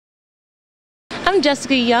I'm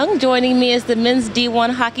Jessica Young. Joining me is the men's D1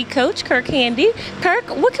 hockey coach, Kirk Handy. Kirk,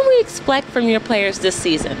 what can we expect from your players this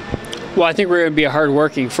season? Well, I think we're going to be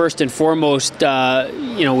hardworking. First and foremost,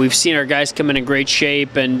 we've seen our guys come in great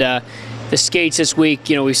shape, and the skates this week,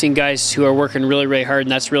 we've seen guys who are working really, really hard,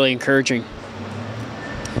 and that's really encouraging.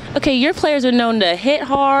 Okay, your players are known to hit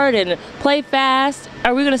hard and play fast.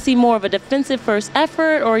 Are we going to see more of a defensive first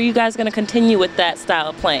effort, or are you guys going to continue with that style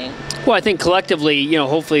of playing? Well, I think collectively,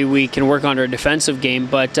 hopefully we can work on our defensive game,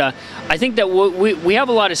 but I think that we have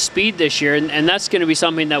a lot of speed this year, and that's going to be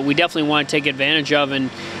something that we definitely want to take advantage of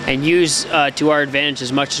and use to our advantage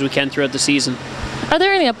as much as we can throughout the season. Are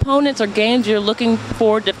there any opponents or games you're looking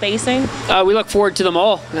forward to facing? We look forward to them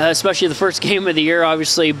all, especially the first game of the year,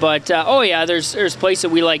 obviously. But there's places that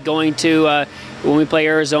we like going to when we play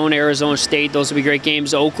Arizona State. Those will be great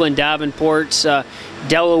games. Oakland, Davenport's,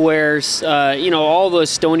 Delaware's, all those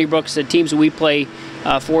Stony Brooks, the teams that we play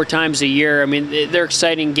 4 times a year. I mean, they're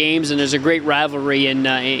exciting games, and there's a great rivalry in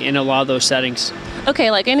a lot of those settings.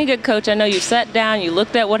 Okay, like any good coach, I know you sat down, you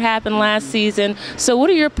looked at what happened last season. So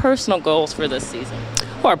what are your personal goals for this season?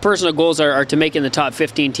 Well, our personal goals are to make in the top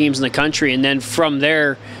 15 teams in the country, and then from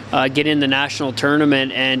there get in the national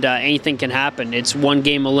tournament, and anything can happen. It's one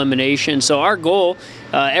game elimination. So our goal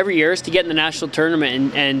every year is to get in the national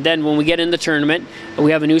tournament, and then when we get in the tournament,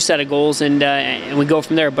 we have a new set of goals, and we go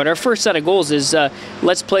from there. But our first set of goals is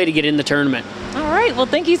let's play to get in the tournament. All right, well,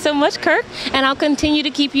 thank you so much, Kirk, and I'll continue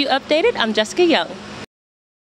to keep you updated. I'm Jessica Young.